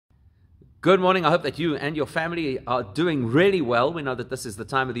Good morning. I hope that you and your family are doing really well. We know that this is the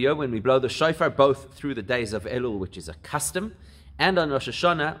time of the year when we blow the shofar, both through the days of Elul, which is a custom, and on Rosh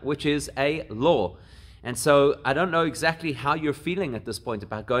Hashanah, which is a law. And so I don't know exactly how you're feeling at this point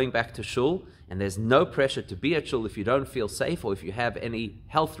about going back to shul, and there's no pressure to be at shul if you don't feel safe or if you have any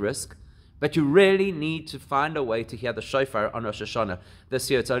health risk. But you really need to find a way to hear the shofar on Rosh Hashanah.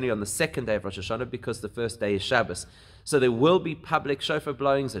 This year it's only on the second day of Rosh Hashanah because the first day is Shabbos. So there will be public shofar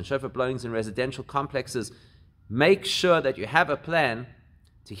blowings and shofar blowings in residential complexes. Make sure that you have a plan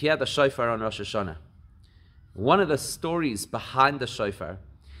to hear the shofar on Rosh Hashanah. One of the stories behind the shofar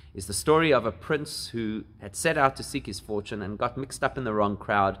is the story of a prince who had set out to seek his fortune and got mixed up in the wrong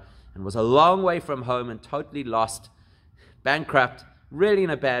crowd and was a long way from home and totally lost, bankrupt, really in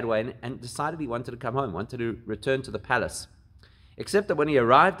a bad way, and decided he wanted to come home, wanted to return to the palace. Except that when he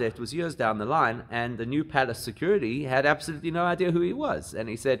arrived there, it was years down the line, and the new palace security had absolutely no idea who he was. And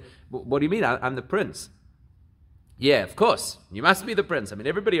he said, "What do you mean? I'm the prince." "Yeah, of course. You must be the prince. I mean,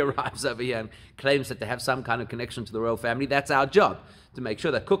 everybody arrives over here and claims that they have some kind of connection to the royal family. That's our job, to make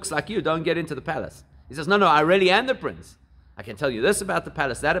sure that cooks like you don't get into the palace." He says, No, I really am the prince. I can tell you this about the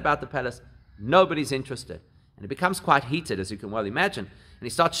palace, that about the palace. Nobody's interested. And it becomes quite heated, as you can well imagine. And he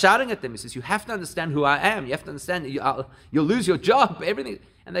starts shouting at them. He says, "You have to understand who I am. You have to understand that you'll lose your job, everything."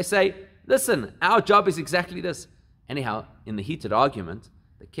 And they say, "Listen, our job is exactly this." Anyhow, in the heated argument,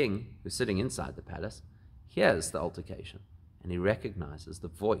 the king, who's sitting inside the palace, hears the altercation. And he recognizes the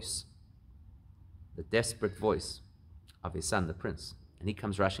voice, the desperate voice of his son, the prince. And he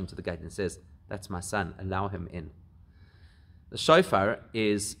comes rushing to the gate and says, "That's my son. Allow him in." The shofar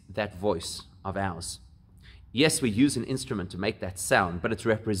is that voice of ours. Yes, we use an instrument to make that sound, but it's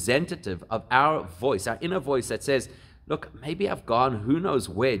representative of our voice, our inner voice that says, look, maybe I've gone who knows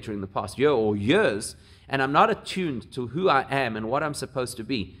where during the past year or years, and I'm not attuned to who I am and what I'm supposed to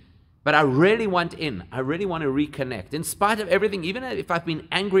be. But I really want in. I really want to reconnect. In spite of everything, even if I've been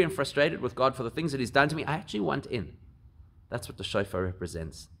angry and frustrated with God for the things that He's done to me, I actually want in. That's what the shofar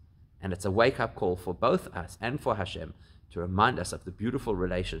represents. And it's a wake-up call for both us and for Hashem to remind us of the beautiful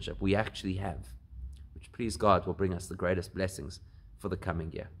relationship we actually have, which, please God, will bring us the greatest blessings for the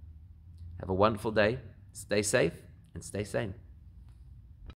coming year. Have a wonderful day. Stay safe and stay sane.